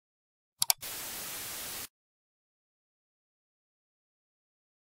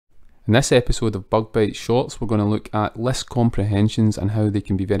In this episode of Bug Bites Shorts, we're going to look at list comprehensions and how they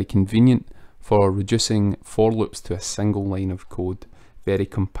can be very convenient for reducing for loops to a single line of code. Very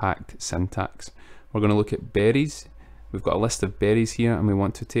compact syntax. We're going to look at berries. We've got a list of berries here and we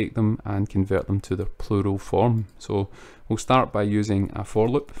want to take them and convert them to their plural form. So we'll start by using a for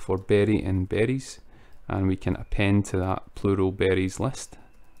loop for berry and berries, and we can append to that plural berries list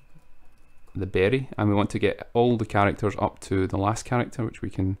the berry, and we want to get all the characters up to the last character, which we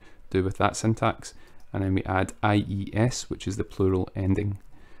can do with that syntax, and then we add IES, which is the plural ending.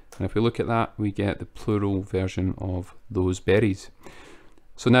 And if we look at that, we get the plural version of those berries.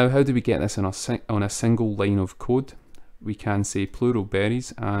 So now how do we get this on a single line of code? We can say plural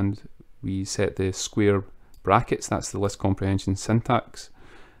berries and we set the square brackets, that's the list comprehension syntax,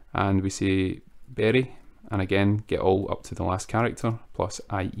 and we say berry, and again get all up to the last character, plus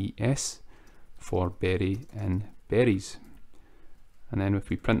IES for berry and berries. And then if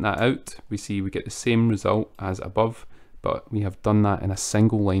we print that out, we see we get the same result as above, but we have done that in a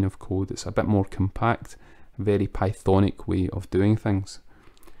single line of code. It's a bit more compact, a very Pythonic way of doing things.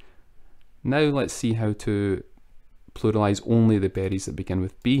 Now let's see how to pluralize only the berries that begin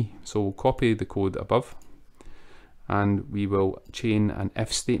with B. So we'll copy the code above, and we will chain an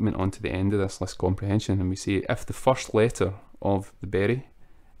if statement onto the end of this list comprehension, and we say if the first letter of the berry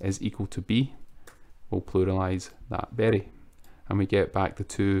is equal to B, we'll pluralize that berry. And we get back the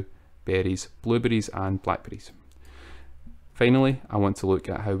two berries, blueberries and blackberries. Finally, I want to look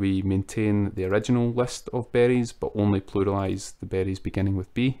at how we maintain the original list of berries but only pluralize the berries beginning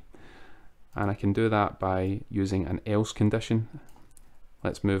with B. And I can do that by using an else condition.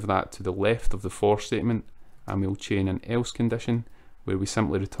 Let's move that to the left of the for statement, and we'll chain an else condition where we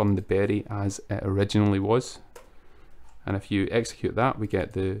simply return the berry as it originally was. And if you execute that, we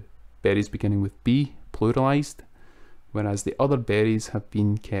get the berries beginning with B pluralized, whereas the other berries have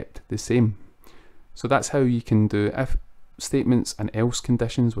been kept the same. So that's how you can do if statements and else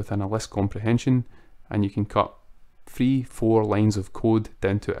conditions within a list comprehension, and you can cut 3-4 lines of code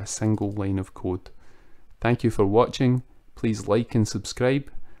down to a single line of code. Thank you for watching. Please like and subscribe,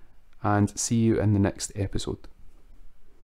 and see you in the next episode.